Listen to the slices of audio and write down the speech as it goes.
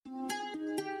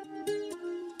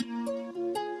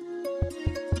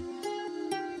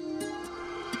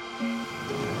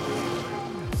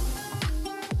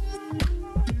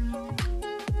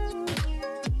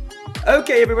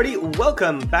Okay, everybody,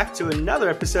 welcome back to another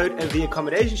episode of The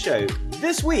Accommodation Show.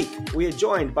 This week, we are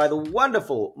joined by the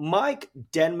wonderful Mike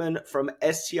Denman from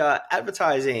STR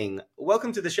Advertising.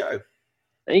 Welcome to the show.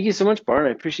 Thank you so much, Bart.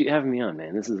 I appreciate you having me on,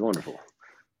 man. This is wonderful.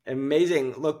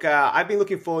 Amazing. Look, I've been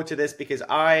looking forward to this because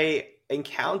I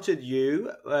encountered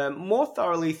you more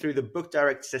thoroughly through the Book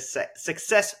Direct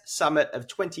Success Summit of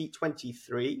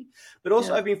 2023, but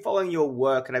also I've been following your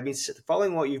work and I've been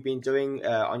following what you've been doing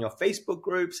on your Facebook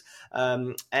groups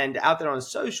and out there on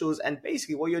socials. And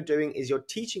basically what you're doing is you're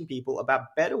teaching people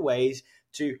about better ways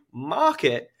to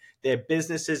market their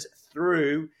businesses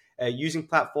through using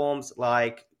platforms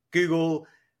like Google,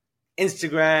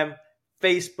 Instagram,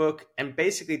 Facebook, and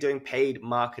basically doing paid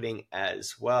marketing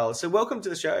as well. So welcome to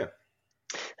the show.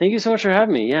 Thank you so much for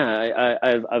having me. Yeah,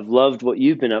 I've loved what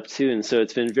you've been up to, and so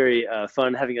it's been very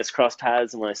fun having us cross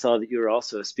paths. And when I saw that you were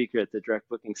also a speaker at the Direct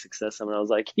Booking Success Summit, I was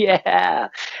like, yeah!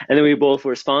 And then we both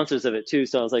were sponsors of it too,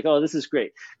 so I was like, oh, this is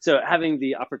great. So having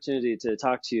the opportunity to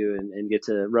talk to you and get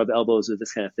to rub elbows with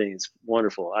this kind of thing is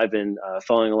wonderful. I've been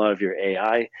following a lot of your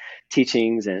AI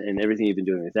teachings and everything you've been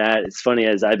doing with that. It's funny,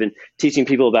 as I've been teaching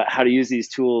people about how to use these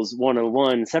tools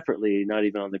one-on-one separately, not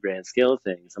even on the grand scale of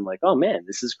things. I'm like, oh man,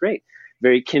 this is great.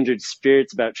 Very kindred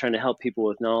spirits about trying to help people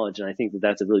with knowledge. And I think that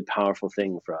that's a really powerful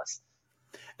thing for us.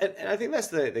 And I think that's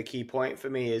the key point for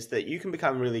me is that you can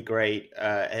become really great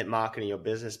at marketing your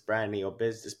business, branding your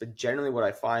business. But generally what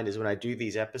I find is when I do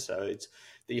these episodes,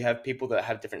 that you have people that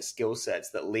have different skill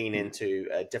sets that lean into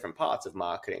different parts of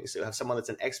marketing. So you have someone that's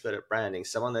an expert at branding,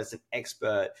 someone that's an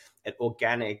expert at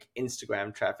organic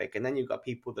Instagram traffic. And then you've got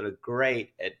people that are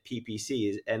great at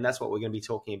PPC. And that's what we're going to be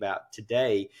talking about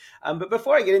today. But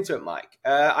before I get into it, Mike,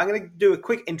 I'm going to do a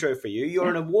quick intro for you.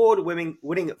 You're an award-winning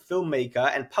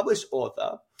filmmaker and published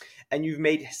author. And you've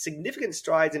made significant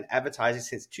strides in advertising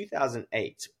since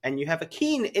 2008. And you have a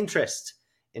keen interest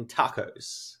in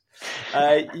tacos.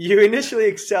 You initially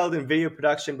excelled in video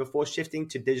production before shifting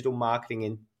to digital marketing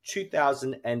in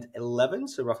 2011,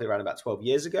 so roughly around about 12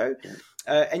 years ago.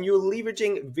 And you were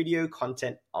leveraging video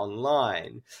content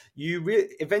online. You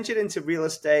ventured into real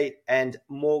estate and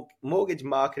mortgage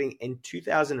marketing in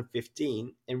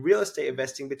 2015 and real estate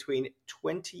investing between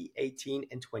 2018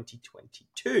 and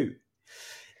 2022.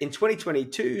 In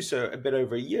 2022, so a bit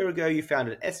over a year ago, you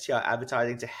founded STR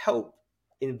Advertising to help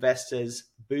investors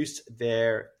boost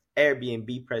their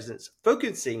Airbnb presence,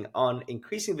 focusing on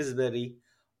increasing visibility,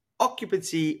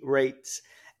 occupancy rates,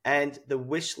 and the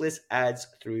wish list ads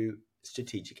through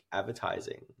strategic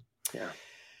advertising. Yeah.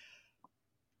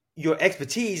 Your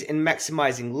expertise in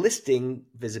maximizing listing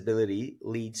visibility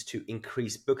leads to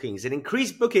increased bookings. And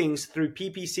increased bookings through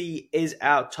PPC is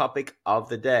our topic of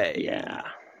the day. Yeah.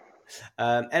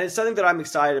 And it's something that I'm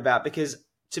excited about because,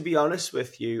 to be honest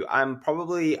with you, I'm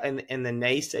probably in the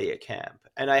naysayer camp.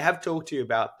 And I have talked to you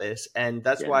about this, and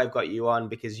that's why I've got you on,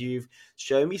 because you've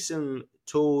shown me some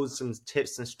tools, some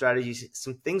tips and strategies,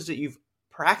 some things that you've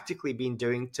practically been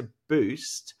doing to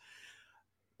boost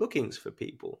bookings for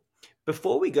people.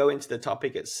 Before we go into the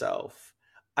topic itself,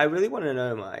 I really want to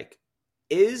know, Mike,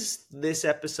 is this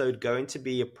episode going to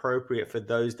be appropriate for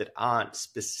those that aren't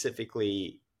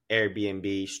specifically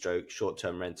Airbnb /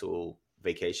 short-term rental,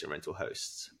 vacation rental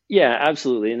hosts? Yeah,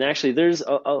 absolutely. And actually, there's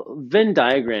a Venn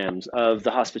diagrams of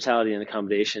the hospitality and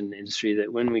accommodation industry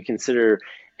that when we consider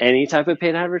any type of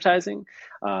paid advertising,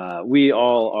 we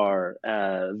all are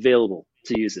available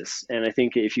to use this. And I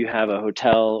think if you have a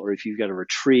hotel or if you've got a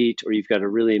retreat or you've got a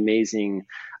really amazing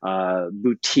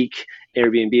boutique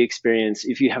Airbnb experience,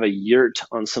 if you have a yurt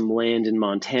on some land in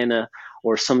Montana,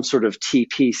 or some sort of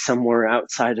TP somewhere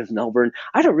outside of Melbourne.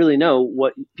 I don't really know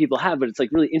what people have, but it's like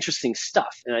really interesting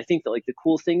stuff. And I think that like the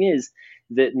cool thing is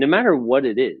that no matter what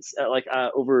it is,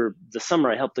 over the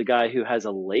summer, I helped a guy who has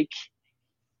a lake.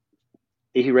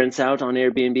 He rents out on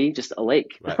Airbnb, just a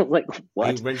lake. Right. Like,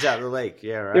 what? He rents out the lake.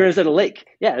 Yeah, right. He rents out a lake.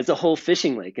 Yeah, it's a whole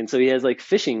fishing lake. And so he has like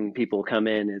fishing people come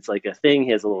in. It's like a thing.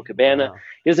 He has a little cabana. Wow.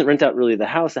 He doesn't rent out really the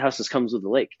house. The house just comes with the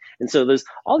lake. And so there's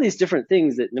all these different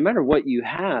things that no matter what you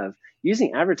have,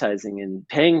 using advertising and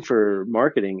paying for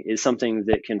marketing is something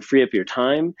that can free up your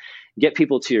time, get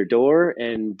people to your door,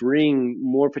 and bring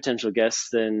more potential guests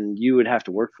than you would have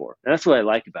to work for. And that's what I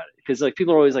like about it. Because like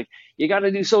people are always like, you got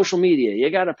to do social media. You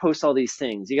got to post all these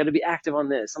things. You got to be active on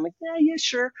this. I'm like, yeah,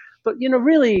 sure. But,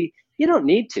 really, you don't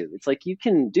need to. It's like you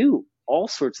can do all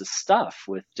sorts of stuff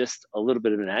with just a little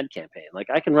bit of an ad campaign. Like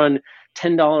I can run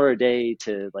 $10 a day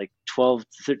to like $12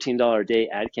 to $13 a day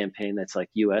ad campaign that's like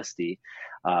USD.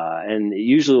 And it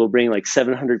usually will bring like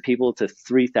 700 people to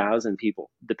 3,000 people,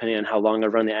 depending on how long I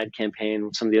run the ad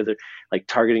campaign, some of the other like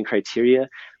targeting criteria.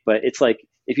 But it's like,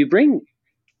 if you bring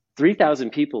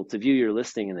 3,000 people to view your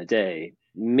listing in a day,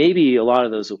 maybe a lot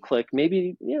of those will click,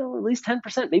 maybe, at least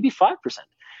 10%, maybe 5%.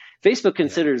 Facebook Yeah.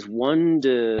 considers 1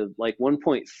 to like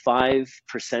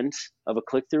 1.5% of a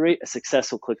click-through rate a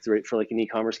successful click-through rate for like an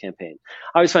e-commerce campaign.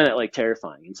 I always find that like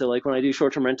terrifying. And so like when I do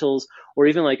short-term rentals or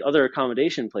even like other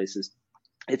accommodation places,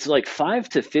 it's like 5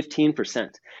 to 15%.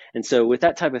 And so with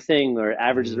that type of thing, where it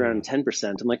averages around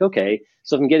 10%, I'm like, okay,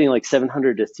 so if I'm getting like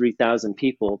 700 to 3,000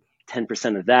 people,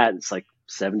 10% of that, it's like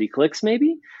 70 clicks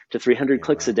maybe to 300 Yeah.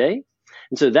 clicks a Wow. day.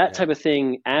 And so that Yeah. type of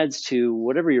thing adds to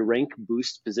whatever your rank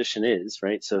boost position is,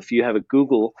 right? So if you have a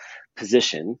Google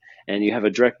position and you have a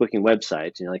direct booking website,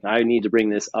 and you're like, I need to bring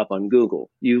this up on Google,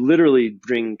 you literally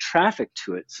bring traffic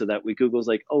to it so that Google's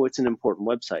like, oh, it's an important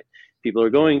website. People are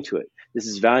going to it. This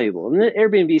is valuable. And the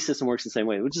Airbnb system works the same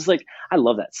way, which is like, I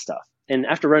love that stuff. And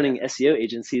after Yeah. running SEO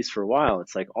agencies for a while,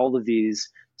 it's like all of these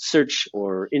search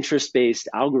or interest-based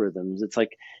algorithms, it's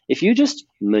like if you just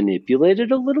manipulate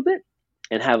it a little bit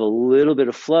and have a little bit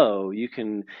of flow, you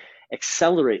can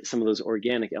accelerate some of those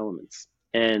organic elements.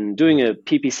 And doing a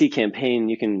PPC campaign,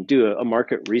 you can do a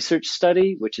market research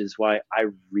study, which is why I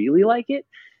really like it,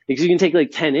 because you can take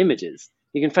like 10 images.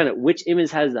 You can find out which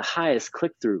image has the highest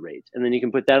click-through rate, and then you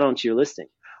can put that onto your listing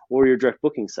or your direct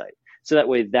booking site. So that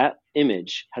way that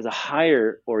image has a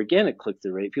higher organic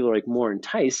click-through rate. People are like more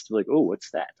enticed, like, oh,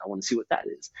 what's that? I want to see what that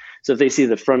is. So if they see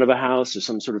the front of a house or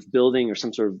some sort of building or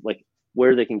some sort of like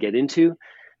where they can get into,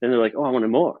 then they're like, oh, I want to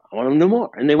know more. I want to know more.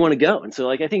 And they want to go. And so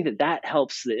like, I think that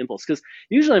helps the impulse, because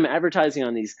usually I'm advertising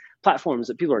on these platforms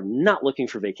that people are not looking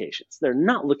for vacations. They're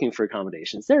not looking for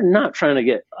accommodations. They're not trying to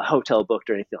get a hotel booked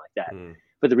or anything like that.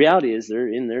 But the reality is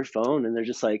they're in their phone and they're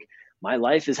just like, my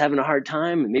life is having a hard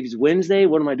time. Maybe it's Wednesday.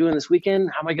 What am I doing this weekend?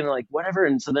 How am I going to like whatever?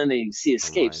 And so then they see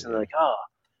escapes and they're like, oh,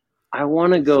 I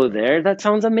want to go there. That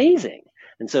sounds amazing.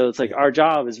 And so it's like our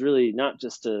job is really not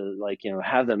just to like,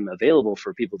 have them available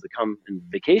for people to come and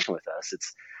vacation with us.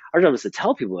 It's our job is to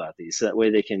tell people about these so that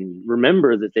way they can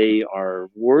remember that they are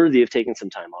worthy of taking some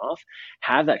time off,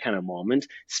 have that kind of moment,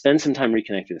 spend some time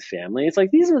reconnecting with family. It's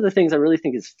like, these are the things I really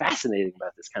think is fascinating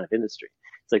about this kind of industry.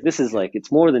 It's like, this is like,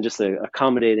 it's more than just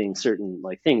accommodating certain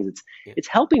like things. It's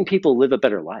helping people live a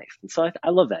better life. And so I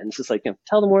love that. And it's just like,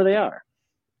 tell them where they are.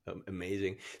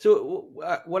 Amazing. So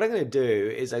what I'm going to do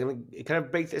is I'm going to kind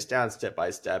of break this down step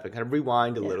by step and kind of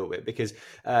rewind a little bit, because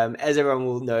as everyone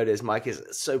will notice, Mike is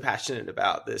so passionate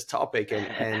about this topic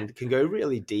and can go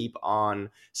really deep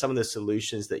on some of the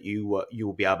solutions that you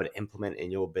will be able to implement in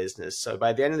your business. So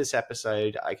by the end of this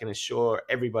episode, I can assure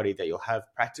everybody that you'll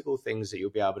have practical things that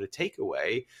you'll be able to take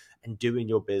away and do in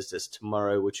your business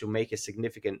tomorrow, which will make a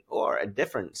significant or a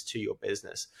difference to your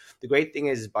business. The great thing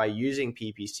is by using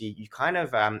PPC, you kind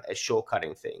of are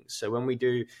shortcutting things. So when we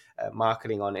do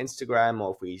marketing on Instagram,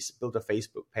 or if we build a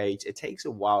Facebook page, it takes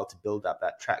a while to build up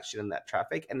that traction and that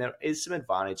traffic. And there is some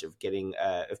advantage of getting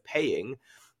of paying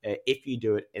if you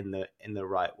do it in the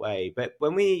right way. But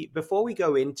before we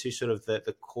go into sort of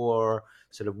the core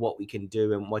sort of what we can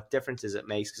do and what differences it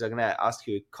makes, because I'm going to ask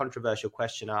you a controversial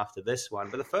question after this one.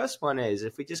 But the first one is,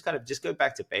 if we just go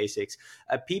back to basics,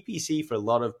 a PPC for a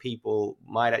lot of people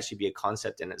might actually be a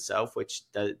concept in itself, which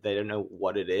they don't know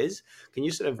what it is. Can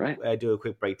you sort of do a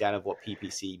quick breakdown of what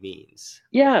PPC means?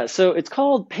 Yeah, so it's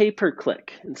called pay per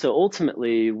click. And so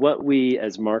ultimately what we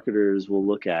as marketers will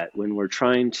look at when we're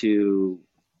trying to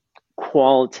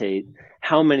qualitate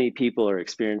how many people are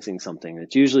experiencing something,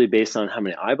 it's usually based on how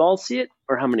many eyeballs see it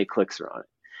or how many clicks are on it.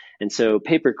 And so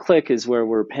pay per click is where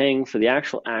we're paying for the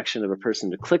actual action of a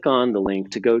person to click on the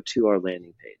link to go to our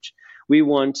landing page. We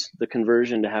want the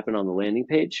conversion to happen on the landing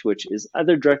page, which is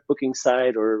either direct booking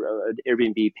site or an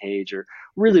Airbnb page or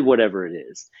really whatever it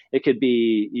is. It could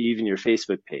be even your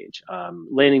Facebook page.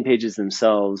 Landing pages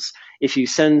themselves, if you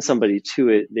send somebody to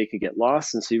it, they could get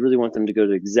lost. And so you really want them to go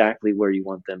to exactly where you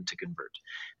want them to convert.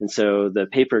 And so the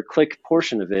pay per click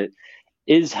portion of it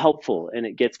is helpful, and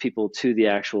it gets people to the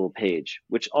actual page,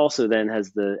 which also then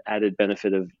has the added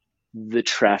benefit of the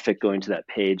traffic going to that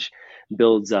page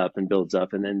builds up and builds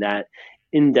up. And then that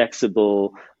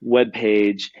indexable web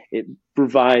page, it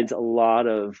provides a lot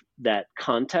of that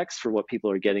context for what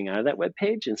people are getting out of that web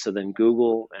page. And so then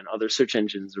Google and other search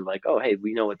engines are like, oh, hey,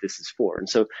 we know what this is for. And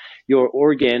so your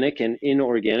organic and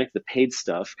inorganic, the paid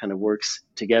stuff kind of works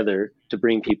together to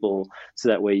bring people, so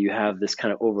that way you have this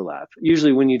kind of overlap.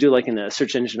 Usually when you do like in a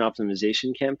search engine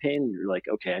optimization campaign, you're like,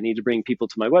 okay, I need to bring people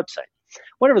to my website,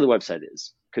 whatever the website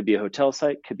is. Could be a hotel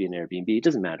site, could be an Airbnb, it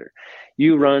doesn't matter.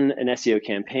 You run an SEO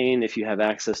campaign. If you have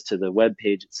access to the web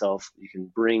page itself, you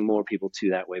can bring more people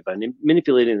to that way by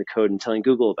manipulating the code and telling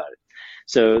Google about it.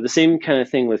 So the same kind of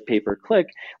thing with pay per click.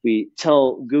 We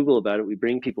tell Google about it. We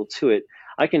bring people to it.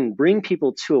 I can bring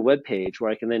people to a web page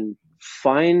where I can then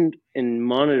find and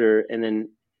monitor and then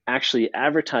actually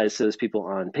advertise to those people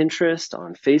on Pinterest,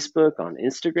 on Facebook, on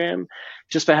Instagram,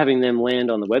 just by having them land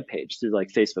on the web page through like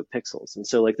Facebook pixels. And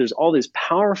so like there's all these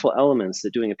powerful elements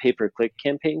that doing a pay-per-click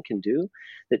campaign can do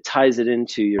that ties it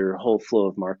into your whole flow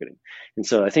of marketing. And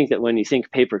so I think that when you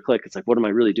think pay-per-click, it's like, what am I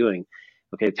really doing?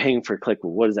 Okay, paying for a click,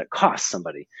 well, what does that cost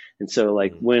somebody? And so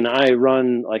like when I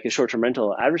run like a short-term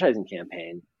rental advertising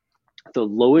campaign, the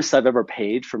lowest I've ever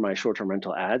paid for my short-term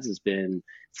rental ads has been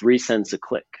 3 cents a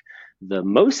click. The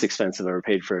most expensive I ever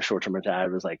paid for a short-term rental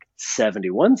ad was like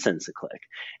 71 cents a click.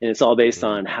 And it's all based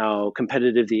on how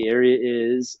competitive the area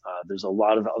is. There's a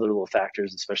lot of other little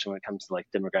factors, especially when it comes to like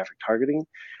demographic targeting.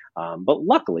 But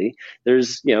luckily,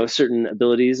 there's certain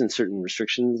abilities and certain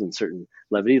restrictions and certain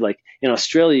levity. Like in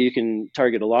Australia, you can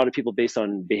target a lot of people based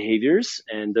on behaviors,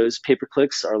 and those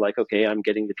pay-per-clicks are like, okay, I'm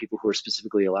getting the people who are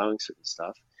specifically allowing certain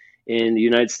stuff. In the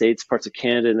United States, parts of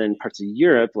Canada, and then parts of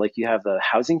Europe, like you have the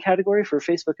housing category for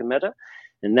Facebook and Meta,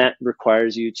 and that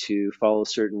requires you to follow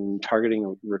certain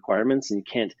targeting requirements, and you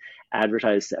can't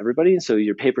advertise to everybody. And so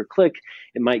your pay-per-click,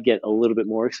 it might get a little bit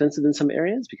more expensive in some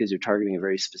areas because you're targeting a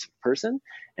very specific person,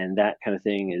 and that kind of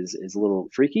thing is a little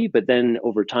freaky, but then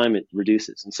over time it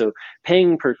reduces. And so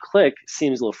paying per click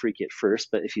seems a little freaky at first,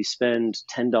 but if you spend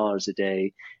 $10 a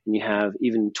day and you have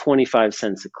even 25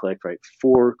 cents a click, right,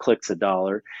 4 clicks a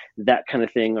dollar, that kind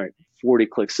of thing, right, 40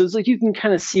 clicks. So it's like you can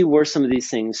kind of see where some of these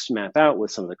things map out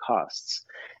with some of the costs.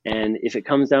 And if it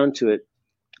comes down to it,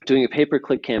 doing a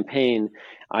pay-per-click campaign,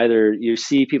 either you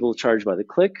see people charged by the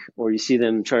click or you see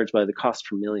them charged by the cost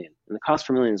per million. And the cost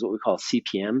per million is what we call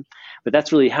CPM, but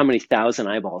that's really how many thousand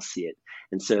eyeballs see it.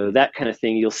 And so that kind of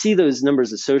thing, you'll see those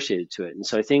numbers associated to it. And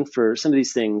so I think for some of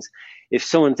these things, if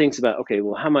someone thinks about, okay,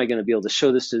 well, how am I going to be able to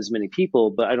show this to as many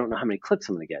people, but I don't know how many clicks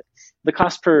I'm going to get? The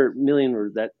cost per million,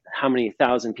 or that how many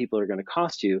thousand people are going to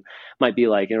cost you, might be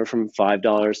like from $5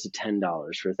 to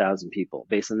 $10 for 1,000 people,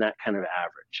 based on that kind of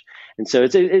average. And so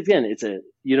it's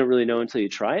you don't really know until you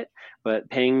try it, but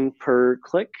paying per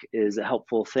click is a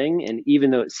helpful thing. And even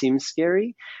though it seems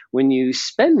scary, when you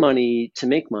spend money to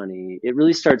make money, it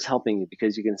really starts helping you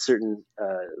because you can certain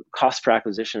cost per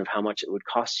acquisition of how much it would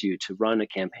cost you to run a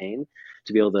campaign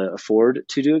to be able to afford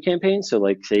to do a campaign. So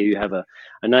like say you have a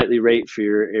nightly rate for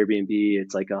your Airbnb,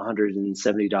 it's like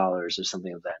 $170 or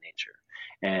something of that nature.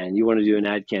 And you want to do an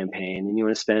ad campaign and you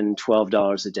want to spend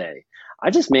 $12 a day. I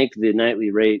just make the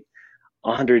nightly rate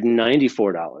 $194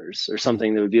 or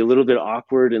something that would be a little bit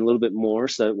awkward and a little bit more,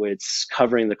 so that way it's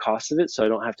covering the cost of it, so I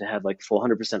don't have to have like full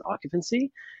 100%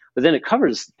 occupancy, but then it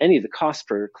covers any of the costs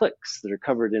per clicks that are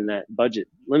covered in that budget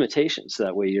limitation, so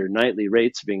that way your nightly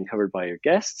rates are being covered by your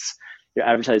guests, your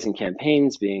advertising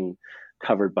campaigns being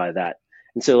covered by that.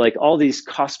 And so like all these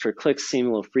costs per clicks seem a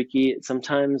little freaky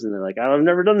sometimes, and they're like, oh, I've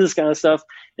never done this kind of stuff.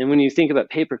 And when you think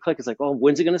about pay per click, it's like, well,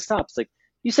 when's it going to stop? It's like,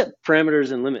 you set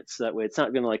parameters and limits, so that way it's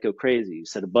not going to like go crazy. You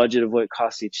set a budget of what it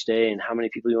costs each day and how many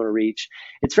people you want to reach.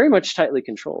 It's very much tightly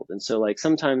controlled. And so like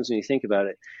sometimes when you think about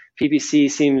it,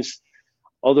 PPC seems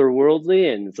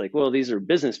otherworldly, and it's like, well, these are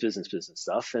business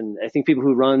stuff. And I think people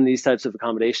who run these types of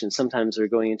accommodations sometimes are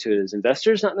going into it as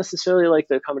investors, not necessarily like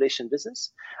the accommodation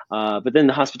business. But then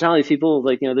the hospitality people,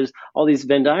 like, there's all these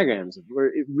Venn diagrams where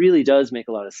it really does make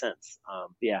a lot of sense.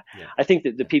 I think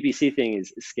that the PPC thing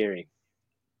is scary.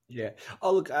 Yeah.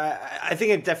 Oh, look, I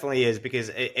think it definitely is, because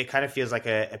it kind of feels like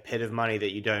a pit of money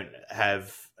that you don't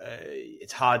have.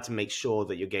 It's hard to make sure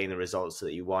that you're getting the results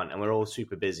that you want. And we're all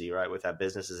super busy, right, with our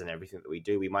businesses and everything that we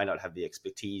do. We might not have the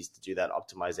expertise to do that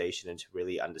optimization and to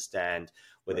really understand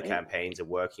whether campaigns are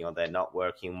working or they're not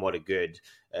working, and what a good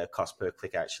cost per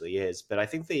click actually is. But I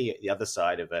think the other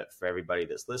side of it for everybody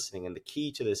that's listening, and the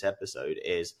key to this episode,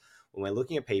 is when we're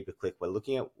looking at pay-per-click, we're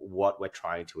looking at what we're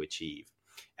trying to achieve.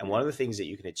 And one of the things that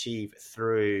you can achieve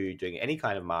through doing any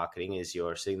kind of marketing is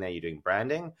you're sitting there, you're doing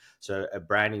branding. So a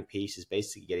branding piece is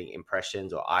basically getting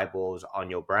impressions or eyeballs on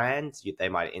your brand. They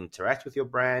might interact with your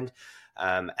brand.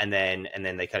 And then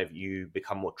they kind of, you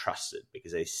become more trusted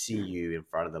because they see you in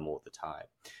front of them all the time.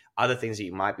 Other things that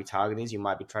you might be targeting is you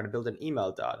might be trying to build an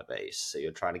email database. So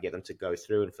you're trying to get them to go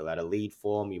through and fill out a lead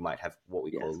form. You might have what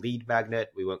we call a lead magnet.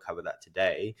 We won't cover that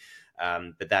today.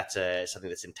 But that's something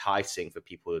that's enticing for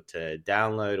people to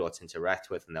download or to interact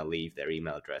with, and they'll leave their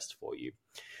email address for you.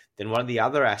 Then one of the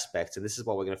other aspects, and this is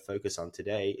what we're going to focus on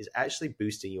today, is actually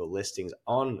boosting your listings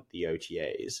on the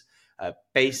OTAs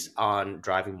based on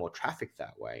driving more traffic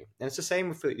that way. And it's the same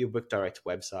with your Book Direct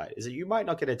website, is that you might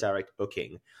not get a direct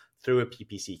booking through a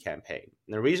PPC campaign.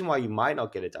 And the reason why you might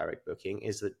not get a direct booking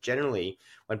is that generally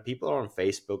when people are on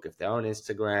Facebook, if they're on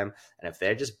Instagram, and if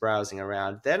they're just browsing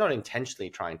around, they're not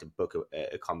intentionally trying to book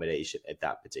a accommodation at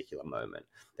that particular moment.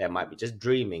 They might be just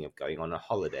dreaming of going on a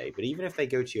holiday. But even if they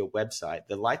go to your website,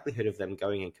 the likelihood of them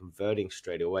going and converting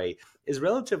straight away is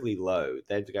relatively low.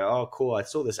 They go, oh, cool, I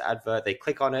saw this advert. They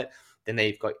click on it. Then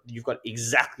you've got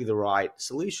exactly the right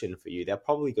solution for you. They'll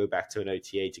probably go back to an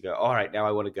OTA to go, all right, now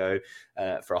I want to go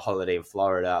for a holiday in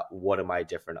Florida. What are my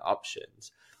different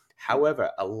options?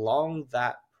 However, along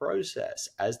that process,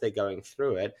 as they're going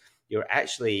through it, you're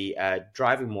actually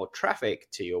driving more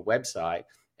traffic to your website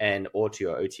or to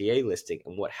your OTA listing.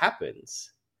 And what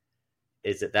happens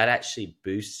is that actually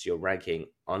boosts your ranking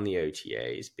on the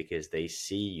OTAs because they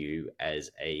see you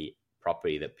as a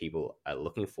property that people are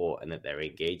looking for and that they're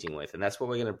engaging with. And that's what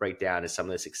we're going to break down as some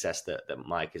of the success that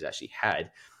Mike has actually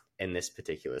had in this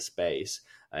particular space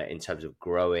in terms of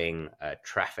growing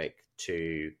traffic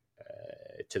to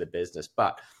the business.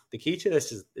 But the key to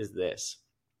this is this.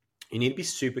 You need to be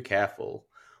super careful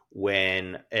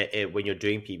when you're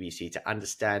doing PPC to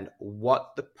understand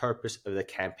what the purpose of the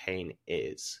campaign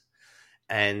is.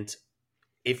 And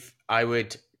if I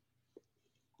would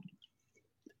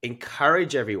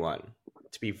encourage everyone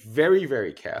to be very,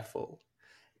 very careful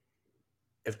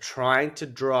of trying to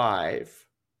drive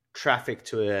traffic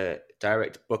to a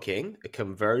direct booking, a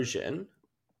conversion,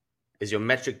 is your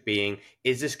metric being,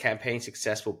 is this campaign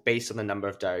successful based on the number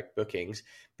of direct bookings?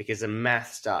 Because the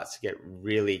math starts to get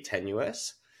really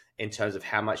tenuous in terms of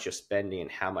how much you're spending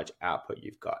and how much output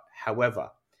you've got.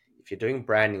 However, if you're doing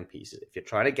branding pieces, if you're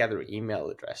trying to gather email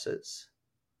addresses,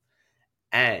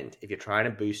 and if you're trying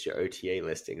to boost your OTA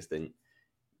listings, then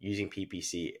using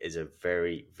PPC is a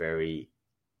very, very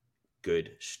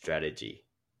good strategy.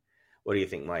 What do you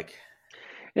think, Mike?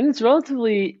 And it's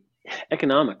relatively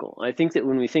economical. I think that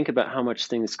when we think about how much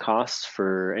things cost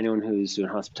for anyone who's doing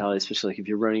hospitality, especially like if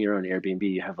you're running your own Airbnb,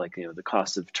 you have like, the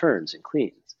cost of turns and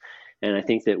cleans. And I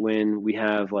think that when we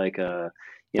have like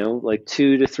like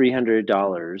 $200 to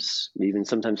 $300, even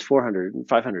sometimes $400 and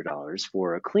 $500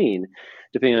 for a clean,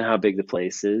 depending on how big the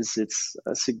place is, it's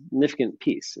a significant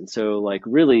piece. And so like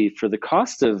really for the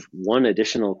cost of one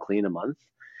additional clean a month,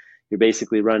 you're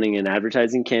basically running an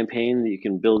advertising campaign that you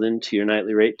can build into your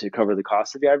nightly rate to cover the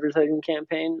cost of your advertising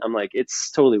campaign. I'm like,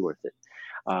 it's totally worth it.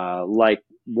 Like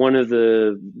one of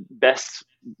the best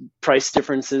price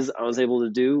differences I was able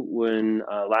to do when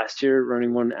last year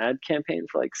running one ad campaign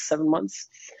for like 7 months.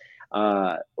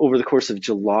 Over the course of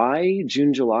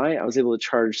June, July, I was able to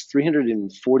charge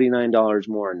 $349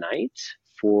 more a night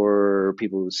for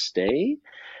people who stay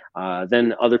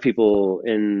than other people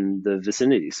in the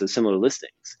vicinity, so similar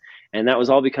listings. And that was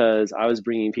all because I was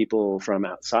bringing people from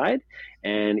outside.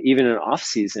 And even in off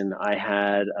season, I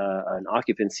had an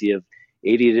occupancy of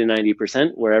 80 to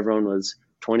 90%, where everyone was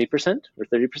 20% or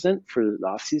 30% for the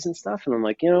off season stuff. And I'm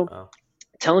like, wow.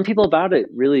 Telling people about it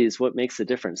really is what makes the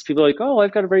difference. People are like, oh,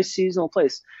 I've got a very seasonal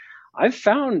place. I've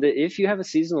found that if you have a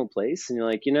seasonal place and you're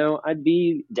like, I'd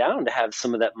be down to have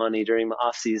some of that money during the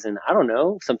off season. I don't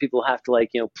know. Some people have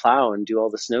to plow and do all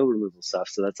the snow removal stuff.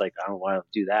 So that's like, I don't want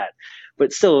to do that.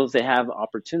 But still, if they have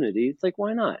opportunity, it's like,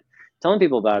 why not? Telling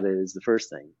people about it is the first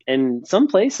thing. And some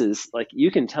places, like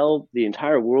you can tell the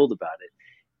entire world about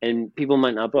it and people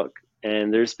might not book.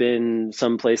 And there's been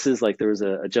some places, like there was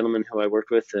a gentleman who I worked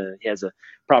with. He has a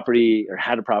property or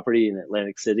had a property in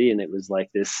Atlantic City. And it was like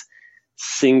this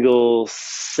single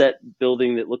set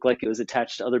building that looked like it was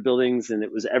attached to other buildings. And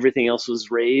it was everything else was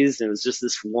raised. And it was just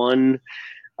this one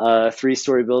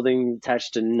 3-story building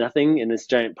attached to nothing in this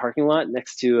giant parking lot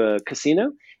next to a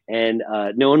casino. And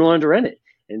no one wanted to rent it.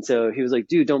 And so he was like,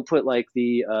 dude, don't put like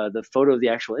the photo of the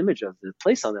actual image of the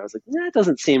place on there. I was like, that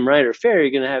doesn't seem right or fair.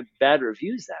 You're going to have bad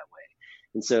reviews that way.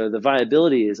 And so the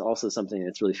viability is also something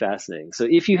that's really fascinating. So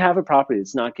if you have a property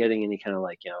that's not getting any kind of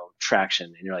traction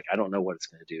and you're like, I don't know what it's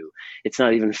going to do. It's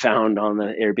not even found on the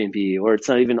Airbnb or it's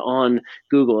not even on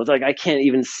Google. It's like, I can't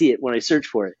even see it when I search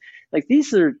for it. Like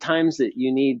these are times that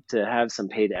you need to have some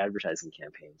paid advertising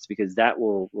campaigns because that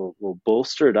will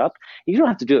bolster it up. You don't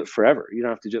have to do it forever. You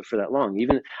don't have to do it for that long.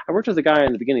 Even I worked with a guy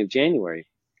in the beginning of January.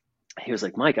 He was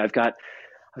like, Mike, I've got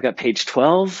page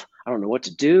 12. I don't know what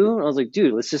to do. And I was like,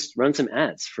 dude, let's just run some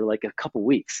ads for like a couple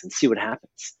weeks and see what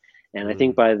happens. And I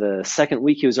think by the second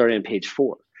week, he was already on page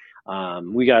 4.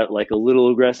 We got like a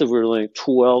little aggressive. We were like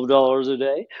 $12 a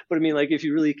day. But I mean, like if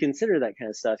you really consider that kind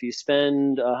of stuff, you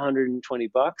spend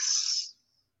 $120,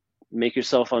 make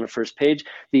yourself on the first page.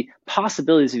 The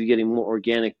possibilities of you getting more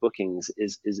organic bookings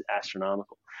is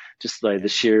astronomical. Just like the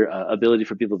sheer ability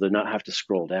for people to not have to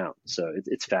scroll down. So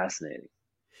it's fascinating.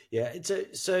 Yeah.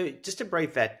 So just to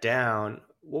break that down,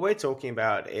 what we're talking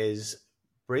about is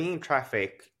bringing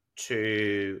traffic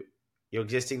to your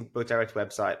existing book direct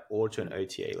website or to an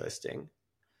OTA listing.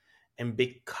 And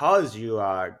because you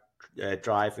are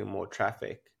driving more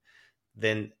traffic,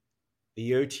 then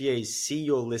the OTAs see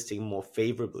your listing more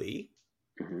favorably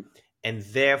Mm-hmm. and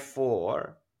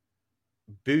therefore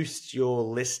boost your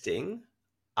listing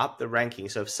up the ranking.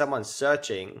 So if someone's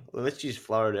searching, well, let's use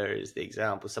Florida as the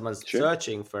example, someone's Sure.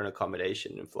 searching for an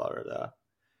accommodation in Florida,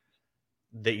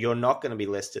 that you're not going to be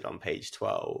listed on page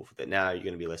 12, that now you're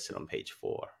going to be listed on page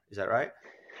 4. Is that right?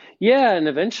 Yeah, and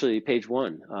eventually page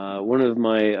one. One of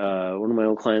my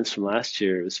old clients from last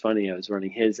year. It was funny. I was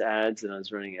running his ads, and I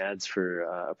was running ads for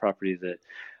a property that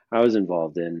I was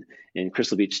involved in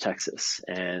Crystal Beach, Texas,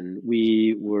 and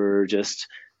we were just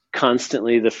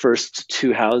constantly the first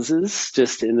two houses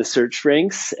just in the search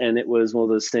ranks, and it was one of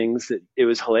those things that it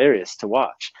was hilarious to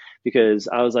watch because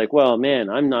I was like, well, man,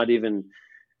 I'm not even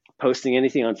posting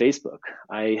anything on Facebook.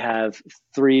 I have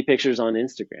 3 pictures on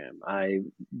Instagram. I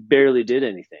barely did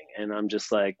anything, and I'm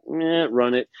just like,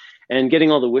 run it. And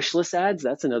getting all the wish list ads,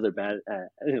 that's another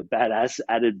badass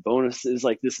added bonus. Is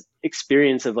like this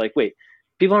experience of like, wait,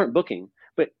 people aren't booking,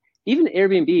 but even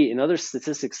Airbnb and other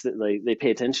statistics that like they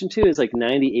pay attention to is like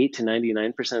 98 to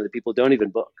 99% of the people don't even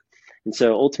book. And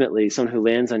so ultimately, someone who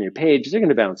lands on your page, they're going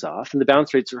to bounce off, and the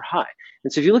bounce rates are high.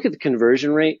 And so if you look at the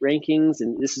conversion rate rankings,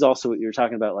 and this is also what you were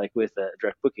talking about, like with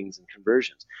direct bookings and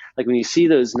conversions, like when you see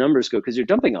those numbers go, because you're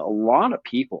dumping a lot of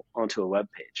people onto a web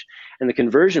page, and the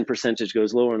conversion percentage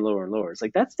goes lower and lower and lower. It's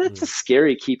like that's a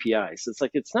scary KPI. So it's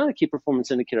like it's not a key performance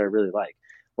indicator I really like.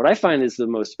 What I find is the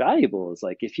most valuable is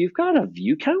like if you've got a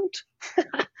view count,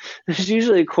 there's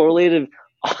usually a correlative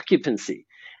occupancy.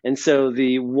 And so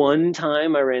the one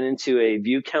time I ran into a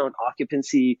view count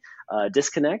occupancy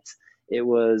disconnect, it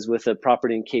was with a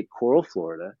property in Cape Coral,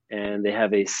 Florida, and they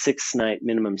have a 6-night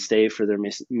minimum stay for their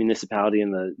municipality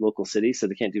in the local city, so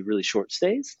they can't do really short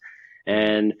stays.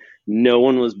 And no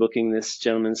one was booking this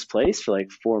gentleman's place for like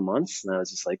 4 months, and I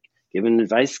was just like giving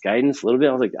advice, guidance a little bit.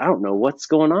 I was like, I don't know what's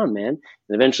going on, man.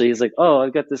 And eventually he's like, oh,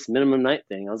 I've got this minimum night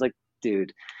thing. I was like,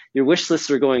 dude, your wish lists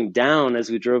are going down as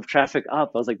we drove traffic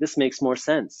up. I was like, this makes more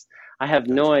sense. I have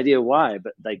no idea why,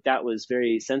 but like that was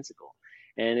very sensical.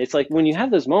 And it's like when you have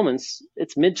those moments,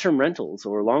 it's midterm rentals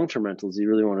or long-term rentals you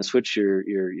really want to switch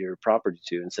your property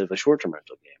to instead of a short-term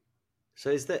rental game.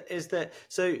 So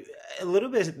so a little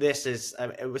bit of this is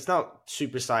it's not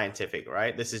super scientific,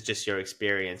 right? This is just your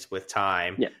experience with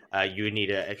time. Yeah. You would need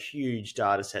a huge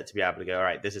data set to be able to go, all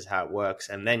right, this is how it works,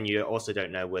 and then you also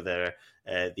don't know whether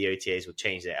the OTAs will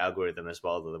change their algorithm as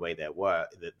well, the way they work,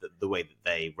 the way that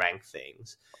they rank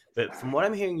things. But from what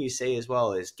I'm hearing you say as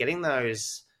well is getting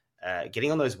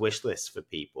on those wish lists for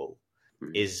people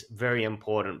is very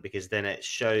important because then it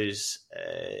shows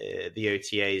the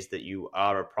OTAs that you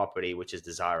are a property which is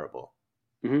desirable.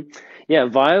 Mm-hmm. Yeah,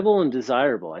 viable and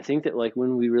desirable. I think that like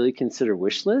when we really consider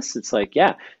wish lists, it's like,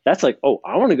 yeah, that's like, oh,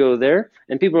 I want to go there.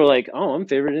 And people are like, oh, I'm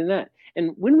favoriting that.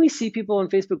 And when we see people on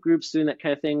Facebook groups doing that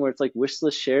kind of thing where it's like wish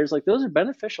list shares, like those are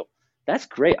beneficial. That's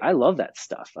great. I love that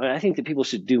stuff. I think that people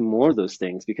should do more of those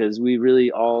things because we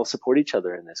really all support each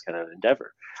other in this kind of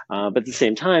endeavor. But at the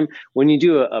same time, when you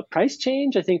do a price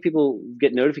change, I think people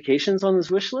get notifications on this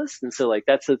wish list. And so like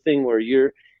that's the thing where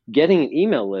you're getting an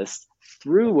email list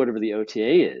through whatever the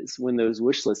OTA is when those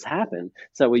wish lists happen.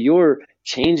 So that when you're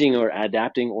changing or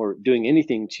adapting or doing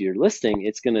anything to your listing,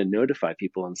 it's going to notify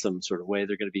people in some sort of way.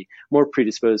 They're going to be more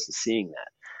predisposed to seeing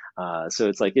that. So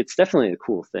it's like, it's definitely a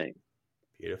cool thing.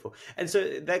 Beautiful. And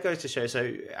so that goes to show,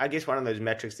 so I guess one of those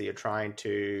metrics that you're trying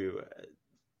to,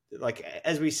 like,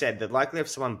 as we said, the likelihood of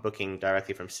someone booking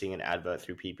directly from seeing an advert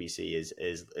through PPC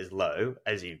is low,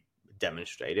 as you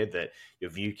demonstrated, that your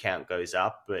view count goes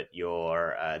up, but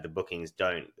your the bookings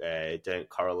don't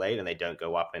correlate and they don't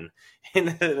go up in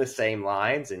the same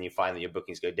lines, and you find that your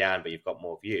bookings go down, but you've got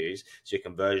more views, so your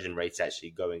conversion rate's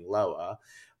actually going lower.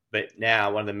 But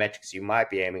now one of the metrics you might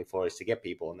be aiming for is to get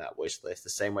people on that wish list, the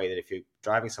same way that if you're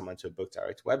driving someone to a book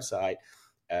direct website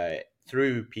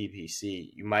through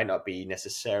PPC, you might not be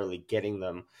necessarily getting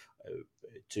them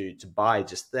to buy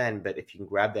just then, but if you can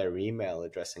grab their email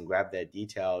address and grab their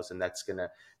details, and that's going to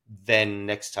then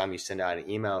next time you send out an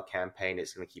email campaign,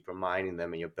 it's going to keep reminding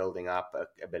them, and you're building up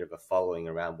a bit of a following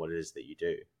around what it is that you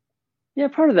do. Yeah,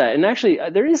 part of that. And actually,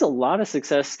 there is a lot of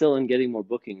success still in getting more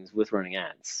bookings with running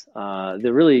ads.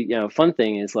 The really, fun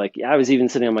thing is like, I was even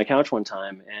sitting on my couch one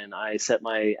time and I set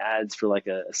my ads for like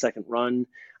a second run.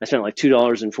 I spent like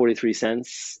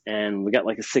 $2.43 and we got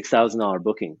like a $6,000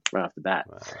 booking right off the bat.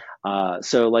 Wow.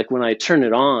 So like when I turn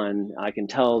it on, I can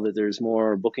tell that there's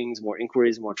more bookings, more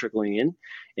inquiries, more trickling in.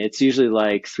 It's usually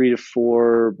like 3 to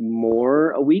 4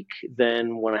 more a week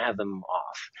than when I have them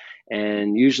off.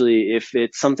 And usually if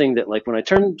it's something that like when I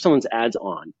turn someone's ads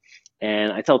on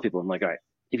and I tell people, I'm like, all right,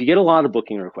 if you get a lot of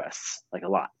booking requests, like a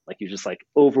lot, like you're just like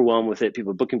overwhelmed with it,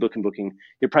 people booking, booking, booking,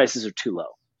 your prices are too low.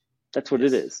 That's what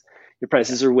it Yes. is. Your Yeah.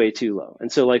 prices are way too low.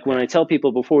 And so like when Yeah. I tell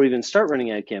people before we even start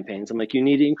running ad campaigns, I'm like, you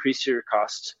need to increase your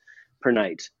cost per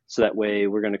night. So that way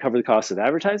we're going to cover the cost of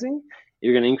advertising.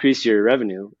 You're going to increase your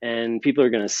revenue and people are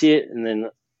going to see it. And then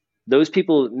those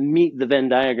people meet the Venn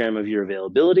diagram of your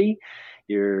availability,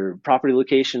 your property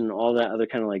location, all that other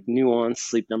kind of like nuance,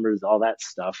 sleep numbers, all that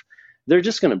stuff. They're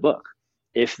just going to book.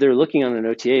 If they're looking on an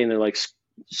OTA and they're like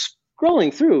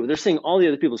scrolling through, they're seeing all the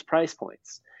other people's price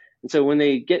points. And so when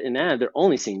they get an ad, they're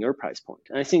only seeing your price point.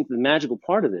 And I think the magical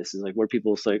part of this is like where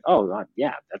people say, oh,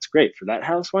 yeah, that's great for that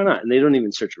house. Why not? And they don't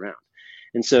even search around.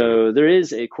 And so there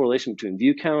is a correlation between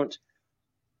view count,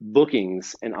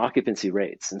 bookings, and occupancy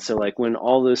rates. And so like when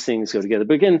all those things go together,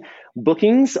 but again,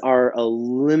 bookings are a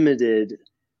limited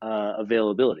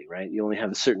availability, right? You only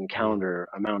have a certain Mm. calendar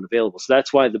amount available. So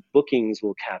that's why the bookings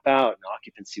will cap out and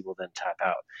occupancy will then tap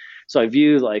out. So I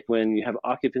view like when you have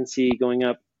occupancy going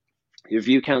up, your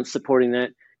view count's supporting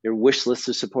that, your wish lists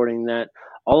are supporting that,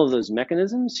 all of those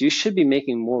mechanisms, you should be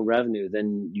making more revenue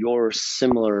than your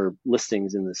similar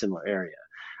listings in the similar area.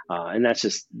 And that's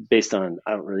just based on,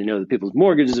 I don't really know the people's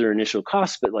mortgages or initial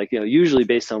costs, but like, usually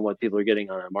based on what people are getting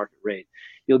on a market rate,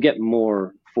 you'll get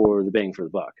more for the bang for the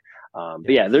buck. But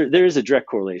Yeah. yeah, there is a direct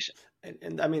correlation.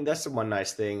 And I mean, that's the one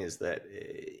nice thing is that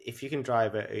if you can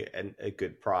drive a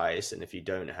good price, and if you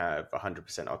don't have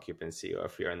 100% occupancy, or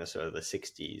if you're in the sort of the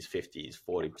 60s, 50s,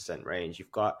 40% range,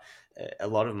 you've got a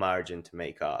lot of margin to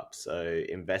make up. So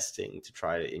investing to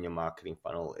try it in your marketing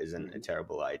funnel isn't a Mm-hmm.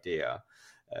 terrible idea.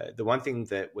 The one thing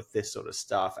that with this sort of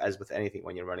stuff, as with anything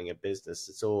when you're running a business,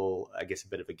 it's all, I guess, a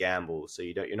bit of a gamble. So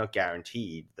you're not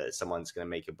guaranteed that someone's going to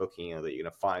make a booking or that you're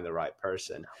going to find the right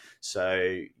person.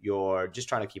 So you're just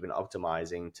trying to keep an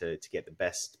optimizing to get the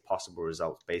best possible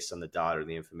results based on the data and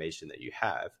the information that you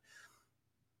have.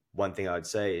 One thing I would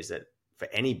say is that for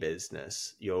any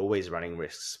business, you're always running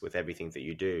risks with everything that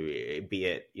you do, be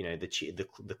it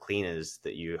the cleaners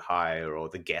that you hire or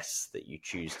the guests that you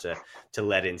choose to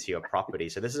let into your property.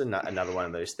 So this is another one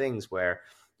of those things where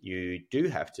you do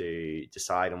have to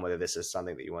decide on whether this is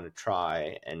something that you want to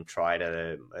try, and try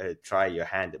your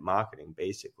hand at marketing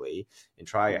basically, and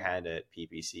try your hand at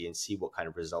PPC and see what kind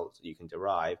of results you can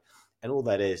derive. And all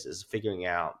that is figuring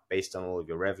out, based on all of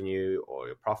your revenue or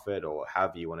your profit or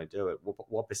however you want to do it,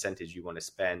 what percentage you want to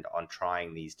spend on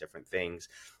trying these different things.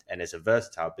 And as a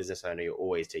versatile business owner, you're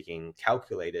always taking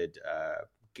calculated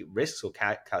risks or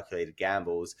calculated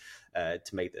gambles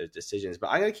to make those decisions.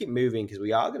 But I'm going to keep moving because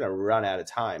we are going to run out of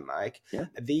time, Mike. Yeah.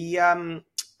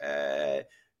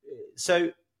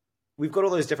 So we've got all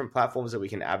those different platforms that we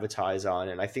can advertise on.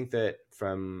 And I think that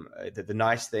from the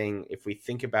nice thing, if we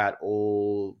think about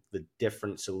all the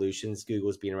different solutions,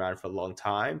 Google's been around for a long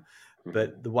time,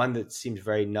 but the one that seems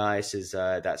very nice is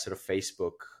that sort of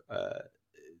Facebook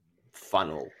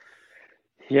funnel.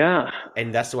 Yeah.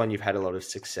 And that's the one you've had a lot of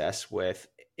success with.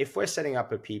 If we're setting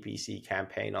up a PPC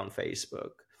campaign on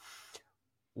Facebook,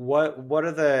 what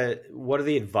are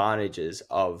the advantages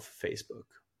of Facebook?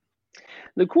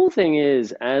 The cool thing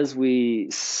is, as we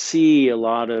see a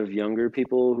lot of younger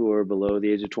people who are below the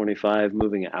age of 25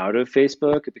 moving out of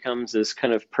Facebook, it becomes this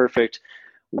kind of perfect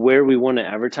where we want to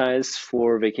advertise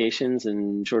for vacations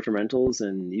and short-term rentals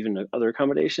and even other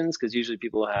accommodations, because usually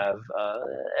people have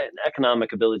an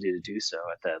economic ability to do so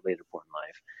at that later point in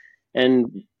life.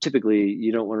 And typically,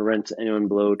 you don't want to rent anyone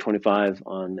below 25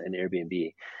 on an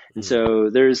Airbnb. And so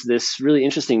there's this really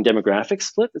interesting demographic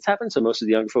split that's happened. So most of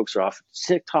the young folks are off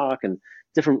TikTok and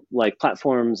different like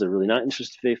platforms. They're really not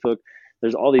interested in Facebook.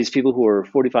 There's all these people who are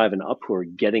 45 and up who are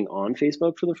getting on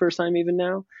Facebook for the first time even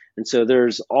now. And so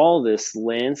there's all this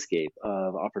landscape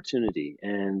of opportunity.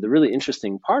 And the really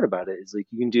interesting part about it is like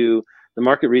you can do the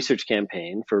market research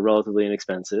campaign for relatively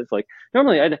inexpensive. Like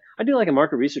normally I do like a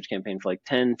market research campaign for like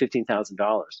 $10,000-15,000,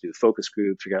 do a focus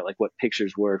group, figure out like what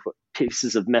pictures work, what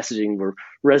pieces of messaging were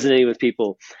resonating with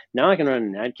people. Now I can run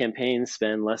an ad campaign,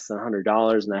 spend less than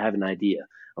 $100, and I have an idea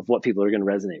of what people are going to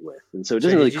resonate with. And so it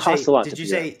doesn't really cost a lot. Did you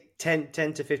say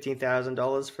 $10,000 to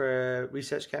 $15,000 for a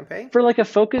research campaign? For like a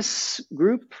focus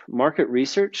group market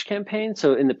research campaign.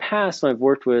 So in the past, I've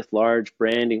worked with large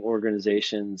branding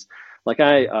organizations. Like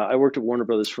I worked at Warner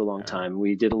Brothers for a long time.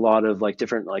 We did a lot of like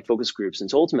different like focus groups. And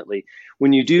so ultimately,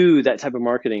 when you do that type of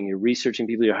marketing, you're researching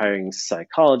people, you're hiring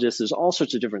psychologists, there's all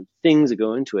sorts of different things that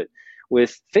go into it.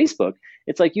 With Facebook,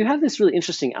 it's like you have this really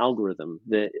interesting algorithm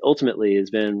that ultimately has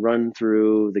been run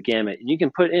through the gamut. And you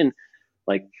can put in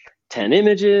like 10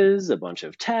 images, a bunch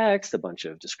of text, a bunch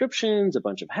of descriptions, a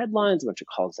bunch of headlines, a bunch of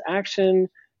calls to action,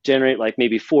 generate like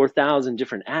maybe 4,000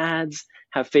 different ads,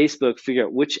 have Facebook figure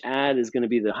out which ad is going to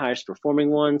be the highest performing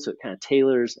one. So it kind of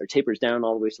tailors or tapers down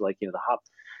all the way to like, the hot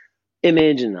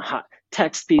image and the hot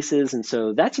text pieces. And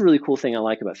so that's a really cool thing I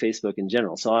like about Facebook in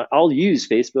general. So I'll use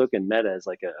Facebook and Meta as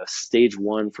like a stage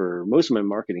one for most of my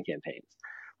marketing campaigns.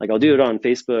 Like I'll do it on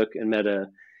Facebook and Meta.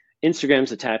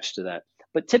 Instagram's attached to that.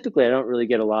 But typically I don't really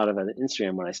get a lot of it on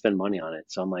Instagram when I spend money on it.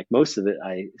 So I'm like, most of it,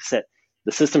 I set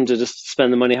the system to just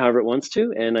spend the money however it wants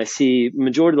to. And I see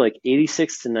majority, like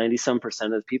 86 to 90 some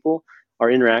percent of people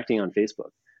are interacting on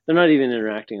Facebook. They're not even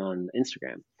interacting on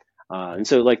Instagram. And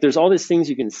so like there's all these things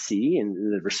you can see in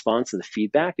the response and the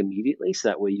feedback immediately. So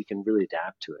that way you can really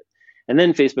adapt to it. And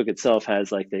then Facebook itself has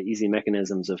like the easy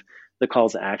mechanisms of the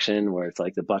calls to action where it's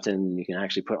like the button you can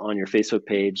actually put on your Facebook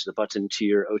page, the button to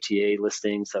your OTA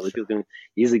listings. So that way people can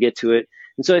easily get to it.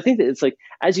 And so I think that it's like,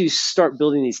 as you start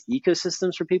building these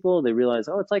ecosystems for people, they realize,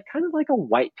 oh, it's like kind of like a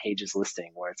white pages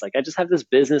listing where it's like, I just have this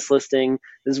business listing.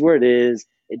 This is where it is.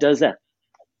 It does that.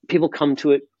 People come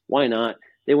to it. Why not?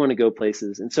 They want to go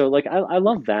places. And so like, I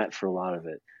love that for a lot of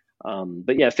it.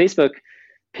 But yeah, Facebook,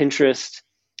 Pinterest,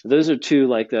 those are two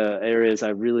like the areas I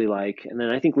really like. And then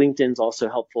I think LinkedIn's also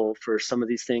helpful for some of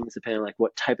these things, depending on like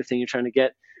what type of thing you're trying to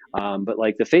get. But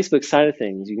like the Facebook side of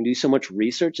things, you can do so much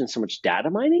research and so much data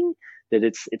mining that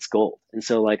it's gold. And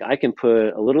so like I can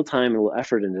put a little time and a little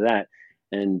effort into that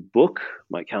and book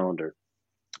my calendar.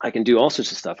 I can do all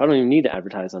sorts of stuff. I don't even need to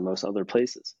advertise on most other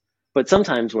places. But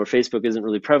sometimes where Facebook isn't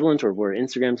really prevalent or where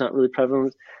Instagram's not really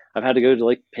prevalent, I've had to go to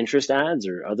like Pinterest ads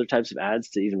or other types of ads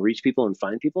to even reach people and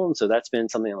find people. And so that's been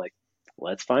something I'm like,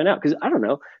 let's find out. Because I don't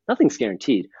know, nothing's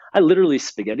guaranteed. I literally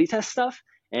spaghetti test stuff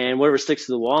and whatever sticks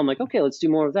to the wall, I'm like, okay, let's do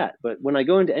more of that. But when I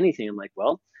go into anything, I'm like,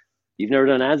 well, you've never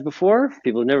done ads before.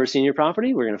 People have never seen your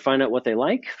property. We're going to find out what they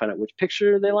like, find out which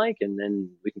picture they like, and then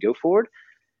we can go forward.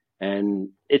 And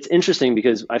it's interesting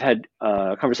because I've had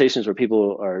conversations where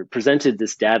people are presented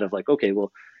this data of like, okay,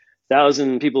 well,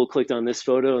 1,000 people clicked on this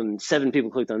photo and 7 people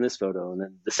clicked on this photo. And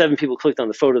then the 7 people clicked on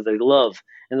the photo they love.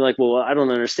 And they're like, well, I don't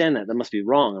understand that. That must be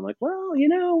wrong. I'm like, well,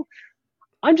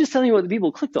 I'm just telling you what the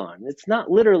people clicked on. It's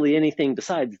not literally anything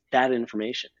besides that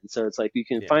information. And so it's like you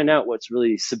can find out what's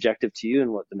really subjective to you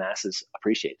and what the masses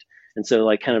appreciate. And so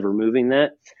like kind of removing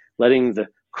that, letting the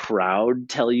crowd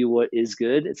tell you what is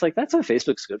good. It's like that's what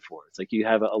Facebook's good for. It's like you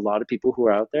have a lot of people who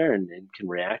are out there and can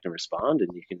react and respond, and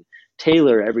you can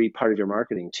tailor every part of your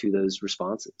marketing to those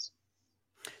responses.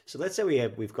 So let's say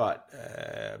we've got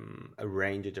a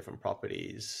range of different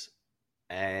properties,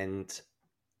 and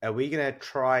are we going to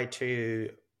try to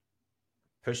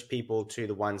push people to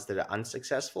the ones that are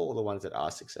unsuccessful or the ones that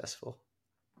are successful?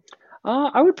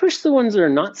 I would push the ones that are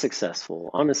not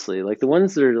successful, honestly. Like the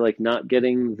ones that are like not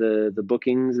getting the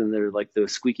bookings and they're like the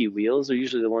squeaky wheels are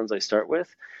usually the ones I start with.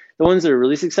 The ones that are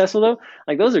really successful though,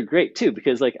 like those are great too,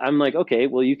 because like I'm like, okay,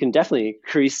 well you can definitely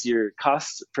increase your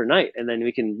costs per night and then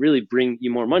we can really bring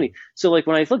you more money. So like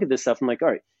when I look at this stuff, I'm like, all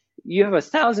right, you have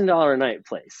 $1,000 a night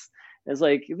place. It's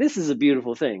like, this is a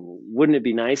beautiful thing. Wouldn't it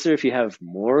be nicer if you have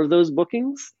more of those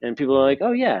bookings? And people are like,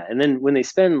 oh yeah. And then when they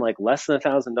spend like less than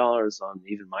 $1,000 on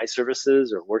even my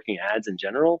services or working ads in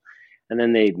general, and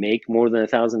then they make more than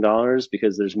 $1,000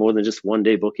 because there's more than just one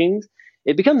day bookings,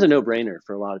 it becomes a no-brainer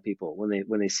for a lot of people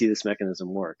when they see this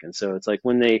mechanism work. And so it's like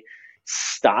when they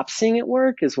stop seeing it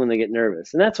work is when they get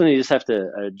nervous. And that's when you just have to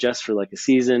adjust for like a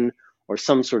season or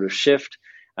some sort of shift.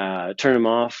 Turn them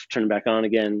off, turn them back on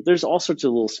again. There's all sorts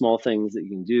of little small things that you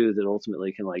can do that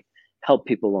ultimately can like help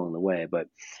people along the way, but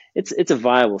it's a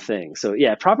viable thing. So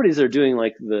yeah, properties that are doing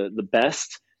like the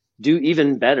best do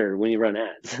even better when you run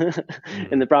ads.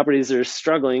 And the properties that are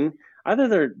struggling, either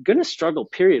they're going to struggle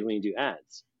period when you do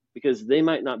ads because they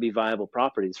might not be viable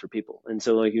properties for people. And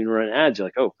so like you run ads, you're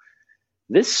like, oh,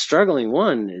 This struggling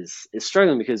one is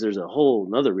struggling because there's a whole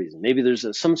another reason. Maybe there's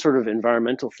some sort of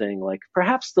environmental thing, like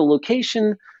perhaps the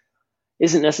location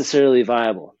isn't necessarily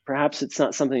viable. Perhaps it's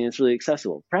not something that's really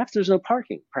accessible. Perhaps there's no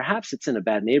parking. Perhaps it's in a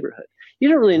bad neighborhood. You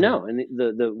don't really know. And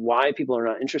the why people are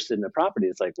not interested in the property,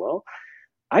 it's like, well,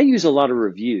 I use a lot of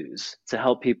reviews to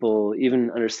help people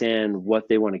even understand what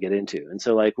they want to get into. And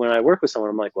so like when I work with someone,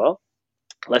 I'm like, well,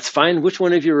 let's find which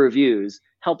one of your reviews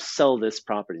helps sell this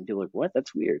property. And people are like, what?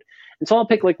 That's weird. And so I'll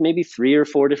pick like maybe 3 or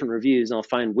 4 different reviews, and I'll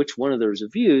find which one of those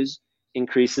reviews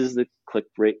increases the click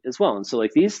rate as well. And so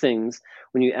like these things,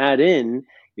 when you add in,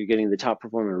 you're getting the top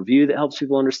performing review that helps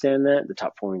people understand that, the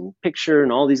top performing picture,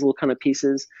 and all these little kind of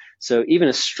pieces. So even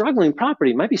a struggling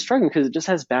property might be struggling because it just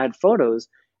has bad photos.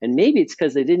 And maybe it's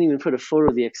because they didn't even put a photo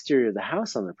of the exterior of the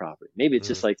house on the property. Maybe it's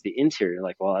just like the interior,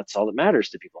 like, well, that's all that matters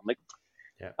to people. I'm like,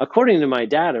 according to my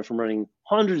data from running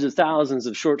hundreds of thousands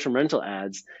of short-term rental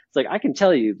ads, it's like I can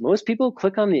tell you, most people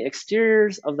click on the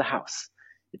exteriors of the house.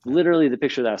 It's literally the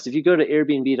picture of the house. If you go to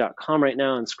Airbnb.com right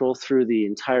now and scroll through the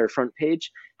entire front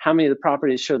page, how many of the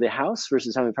properties show the house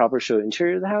versus how many properties show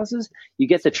interior of the houses, you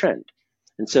get the trend.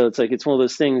 And so it's like, it's one of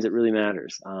those things that really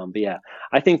matters. But yeah,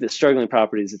 I think that struggling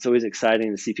properties, it's always exciting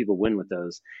to see people win with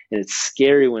those. And it's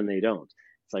scary when they don't.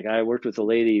 It's like I worked with a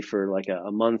lady for like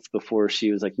a month before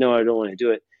she was like, no, I don't want to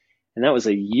do it. And that was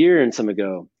a year and some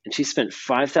ago. And she spent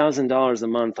 $5,000 a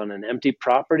month on an empty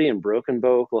property in Broken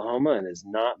Bow, Oklahoma, and has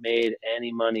not made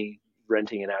any money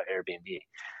renting it out Airbnb.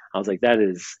 I was like, that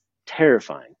is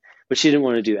terrifying. But she didn't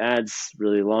want to do ads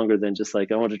really longer than just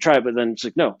like, I want to try it, but then she's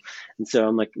like, no. And so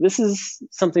I'm like, this is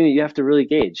something that you have to really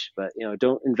gauge, but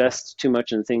don't invest too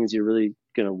much in things you're really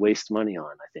going to waste money on,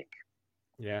 I think.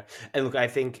 Yeah. And look, I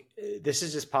think this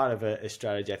is just part of a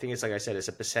strategy. I think it's like I said, it's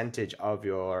a percentage of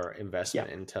your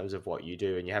investment in terms of what you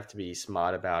do, and you have to be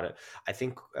smart about it. I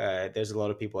think there's a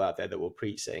lot of people out there that will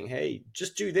preach saying, hey,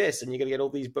 just do this and you're going to get all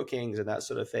these bookings and that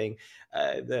sort of thing.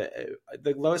 The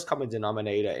lowest common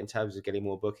denominator in terms of getting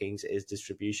more bookings is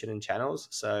distribution and channels.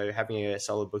 So having a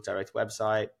solid book direct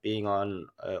website, being on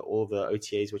all the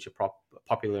OTAs, which are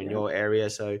popular in your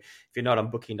area. So if you're not on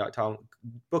booking.com,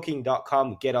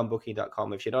 get on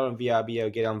booking.com. If you're not on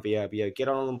VRBO, get on VRBO, get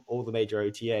on all the major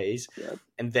OTAs.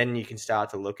 And then you can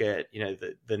start to look at,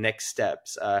 the next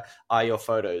steps. Are your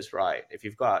photos right? If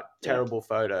you've got terrible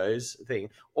photos,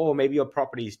 or maybe your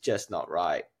property's just not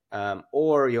right.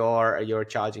 Or you're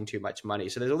charging too much money.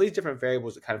 So there's all these different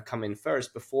variables that kind of come in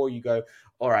first before you go,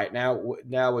 all right, now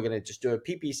we're going to just do a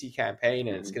PPC campaign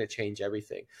and it's going to change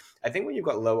everything. I think when you've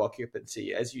got low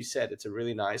occupancy, as you said, it's a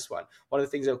really nice one. One of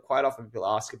the things that quite often people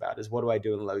ask about is, what do I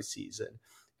do in low season?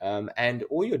 And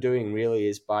all you're doing really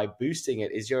is, by boosting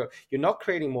it, is you're not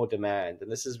creating more demand.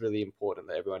 And this is really important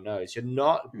that everyone knows. You're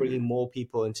not bringing more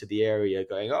people into the area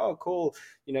going, oh, cool,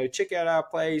 check out our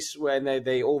place, when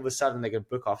they all of a sudden they can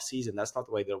book off season. That's not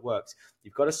the way that it works.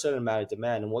 You've got a certain amount of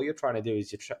demand. And what you're trying to do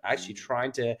is you're actually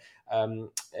trying to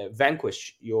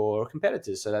vanquish your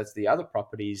competitors. So that's the other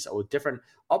properties or different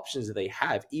options that they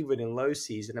have, even in low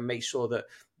season, and make sure that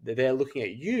they're looking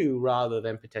at you rather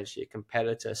than potentially a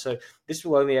competitor. So this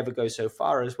will only ever go so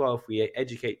far as well. If we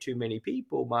educate too many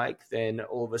people, Mike, then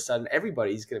all of a sudden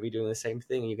everybody's going to be doing the same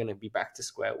thing and you're going to be back to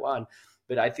square one.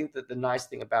 But I think that the nice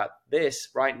thing about this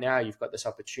right now, you've got this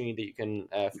opportunity that you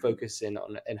can focus in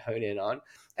on and hone in on,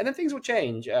 and then things will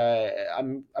change.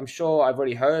 I'm sure I've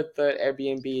already heard that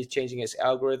Airbnb is changing its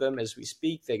algorithm as we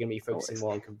speak. They're going to be focusing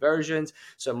more on conversions,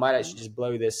 so it might actually just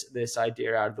blow this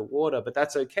idea out of the water. But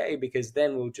that's okay, because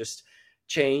then we'll just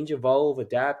change, evolve,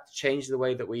 adapt, change the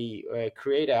way that we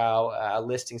create our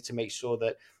listings to make sure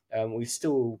that we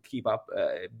still keep up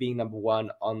being number one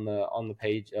on the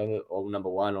page, or number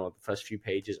one or the first few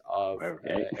pages of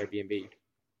Airbnb.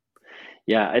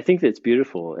 Yeah, I think that's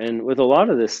beautiful. And with a lot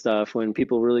of this stuff, when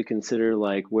people really consider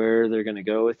like where they're going to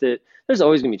go with it, there's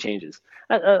always going to be changes.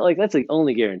 Like that's the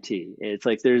only guarantee. It's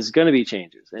like there's going to be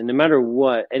changes, and no matter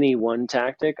what, any one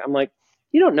tactic, I'm like,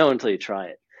 you don't know until you try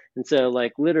it. And so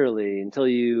like literally until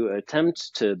you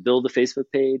attempt to build a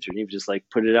Facebook page, or you just like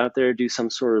put it out there, do some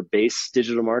sort of base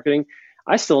digital marketing,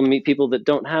 I still meet people that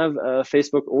don't have a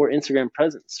Facebook or Instagram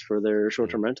presence for their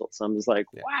short-term rentals. So I'm just like,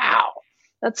 wow,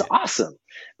 that's awesome.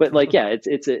 But like, yeah,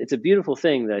 it's a beautiful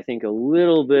thing that I think a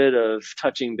little bit of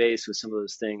touching base with some of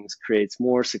those things creates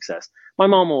more success. My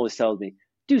mom always tells me,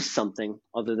 do something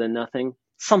other than nothing.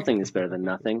 Something is better than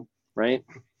nothing, right?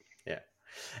 Yeah.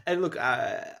 And look,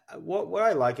 what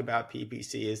I like about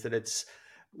PPC is that it's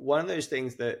one of those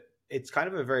things that it's kind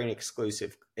of a very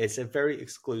exclusive. It's a very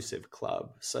exclusive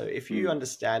club. So if you Mm.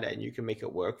 understand it and you can make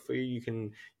it work for you, you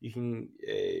can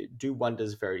do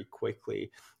wonders very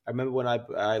quickly. I remember when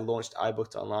I launched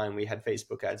iBooked Online, we had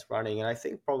Facebook ads running, and I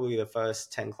think probably the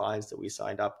first 10 clients that we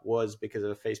signed up was because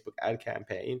of a Facebook ad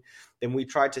campaign. Then we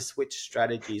tried to switch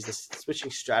strategies. The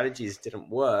switching strategies didn't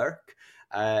work.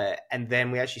 And then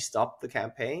we actually stopped the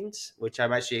campaigns, which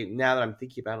I'm actually, now that I'm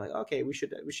thinking about it, like, okay, we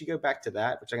should go back to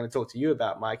that, which I'm going to talk to you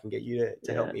about, Mike, and get you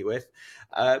to help Yeah. me with.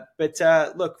 But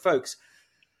look, folks,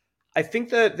 I think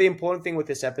that the important thing with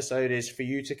this episode is for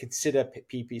you to consider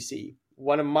PPC.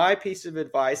 One of my pieces of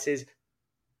advice is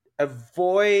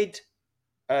avoid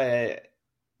uh,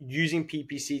 using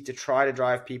PPC to try to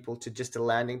drive people to just a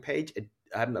landing page.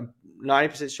 I'm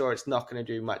 90% sure it's not going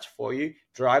to do much for you.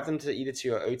 Drive them to either to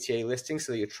your OTA listing,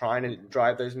 so that you're trying to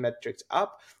drive those metrics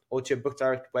up, or to your book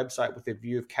direct website with a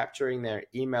view of capturing their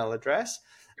email address,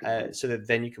 so that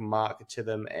then you can market to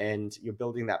them and you're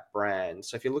building that brand.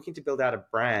 So if you're looking to build out a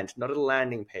brand, not a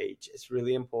landing page, it's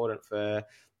really important for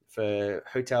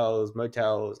hotels,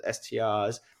 motels,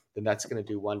 STRs, then that's going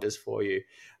to do wonders for you.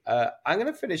 I'm going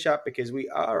to finish up because we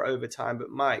are over time. But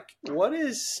Mike,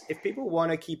 if people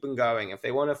want to keep on going, if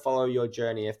they want to follow your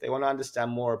journey, if they want to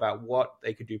understand more about what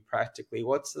they could do practically,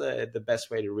 what's the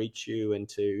best way to reach you and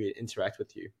to interact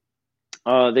with you?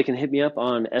 They can hit me up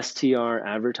on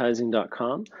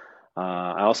stradvertising.com.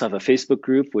 I also have a Facebook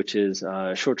group, which is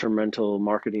short-term rental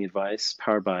marketing advice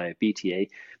powered by BTA.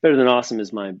 Better Than Awesome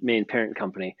is my main parent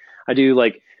company. I do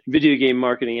like video game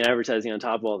marketing and advertising on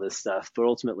top of all this stuff, but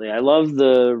ultimately I love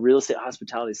the real estate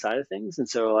hospitality side of things. And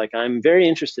so like I'm very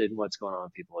interested in what's going on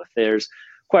with people. If there's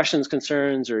questions,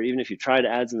 concerns, or even if you tried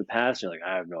ads in the past, you're like,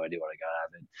 I have no idea what I got out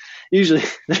of it. Usually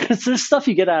there's stuff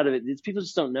you get out of it. People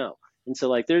just don't know. And so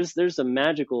like there's a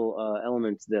magical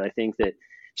element that I think that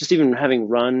just even having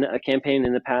run a campaign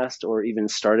in the past or even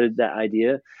started that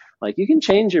idea, like you can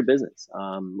change your business.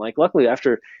 Like luckily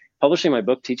after publishing my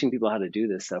book, teaching people how to do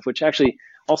this stuff, which actually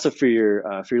also for your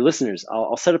listeners,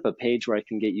 I'll set up a page where I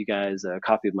can get you guys a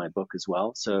copy of my book as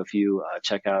well. So if you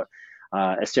check out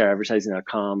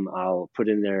stradvertising.com, I'll put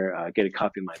in there, get a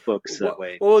copy of my book. So that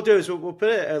way. What we'll do is we'll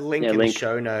put a link in link. the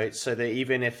show notes so that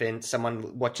even if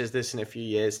someone watches this in a few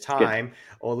years' time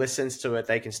or listens to it,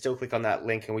 they can still click on that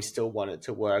link and we still want it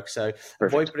to work. So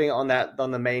avoid putting it on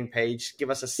the main page. Give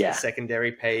us a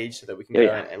secondary page so that we can go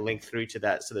and link through to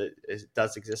that so that it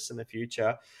does exist in the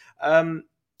future. So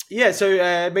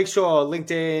make sure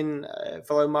LinkedIn,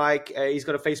 follow Mike. He's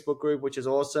got a Facebook group, which is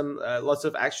awesome. Lots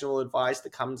of actionable advice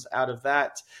that comes out of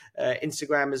that.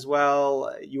 Instagram as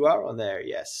well. You are on there,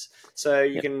 yes. So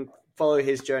you can follow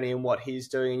his journey and what he's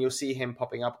doing, and you'll see him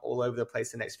popping up all over the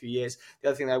place the next few years. The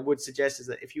other thing I would suggest is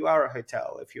that if you are a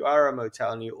hotel, if you are a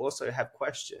motel, and you also have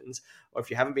questions, or if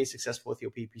you haven't been successful with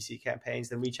your PPC campaigns,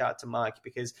 then reach out to Mike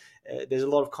because there's a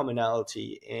lot of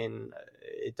commonality in.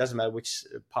 It doesn't matter which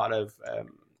part of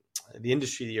the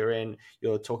industry that you're in,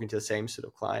 you're talking to the same sort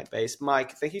of client base.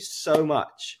 Mike, thank you so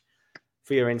much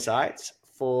for your insights,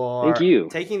 for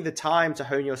taking the time to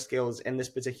hone your skills in this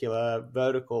particular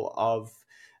vertical of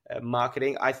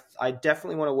marketing. I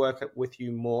definitely want to work with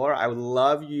you more. I would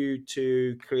love you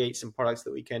to create some products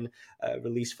that we can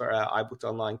release for our iBooked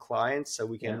Online clients so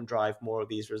we can drive more of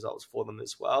these results for them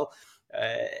as well.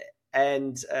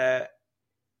 And are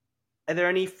there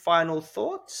any final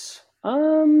thoughts?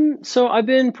 So I've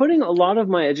been putting a lot of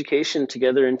my education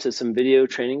together into some video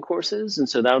training courses. And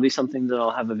so that'll be something that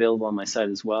I'll have available on my site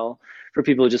as well for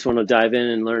people who just want to dive in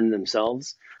and learn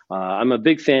themselves. I'm a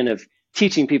big fan of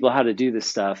teaching people how to do this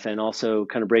stuff and also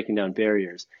kind of breaking down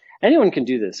barriers. Anyone can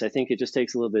do this. I think it just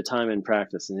takes a little bit of time and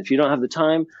practice. And if you don't have the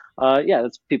time,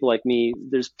 that's people like me.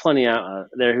 There's plenty out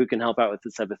there who can help out with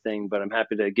this type of thing, but I'm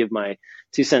happy to give my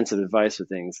 2 cents of advice with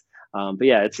things.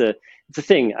 It's a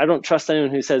thing. I don't trust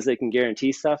anyone who says they can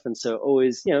guarantee stuff. And so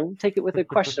always, take it with a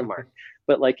question mark.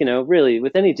 But really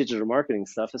with any digital marketing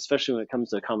stuff, especially when it comes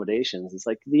to accommodations, it's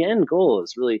like the end goal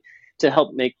is really to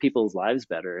help make people's lives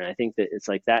better. And I think that it's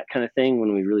like that kind of thing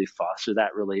when we really foster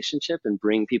that relationship and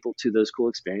bring people to those cool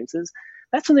experiences.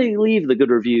 That's when they leave the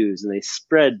good reviews and they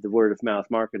spread the word of mouth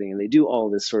marketing and they do all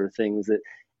this sort of things that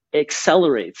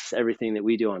accelerates everything that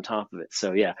we do on top of it.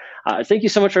 So thank you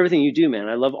so much for everything you do, man.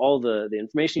 I love all the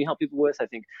information you help people with. I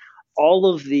think all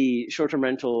of the short-term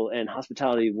rental and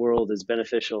hospitality world is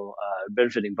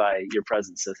benefiting by your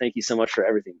presence. So thank you so much for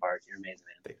everything, Bart. You're amazing,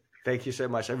 man. Thank you so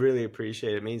much. I really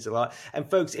appreciate it. It means a lot. And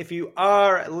folks, if you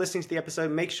are listening to the episode,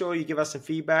 make sure you give us some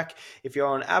feedback. If you're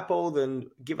on Apple,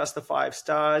 then give us the 5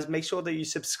 stars. Make sure that you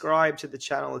subscribe to the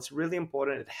channel. It's really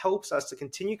important. It helps us to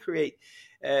continue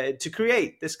to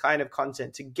create this kind of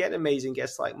content, to get amazing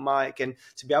guests like Mike, and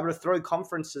to be able to throw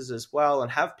conferences as well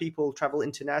and have people travel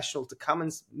international to come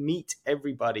and meet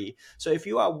everybody. So if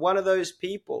you are one of those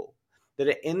people that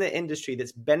are in the industry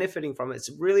that's benefiting from it, it's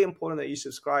really important that you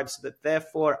subscribe so that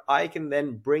therefore I can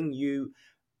then bring you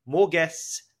more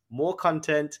guests, more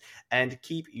content, and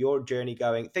keep your journey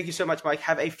going. Thank you so much, Mike.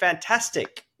 Have a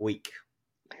fantastic week.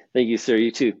 Thank you, sir.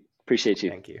 You too. Appreciate you.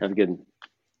 Thank you. Have a good one.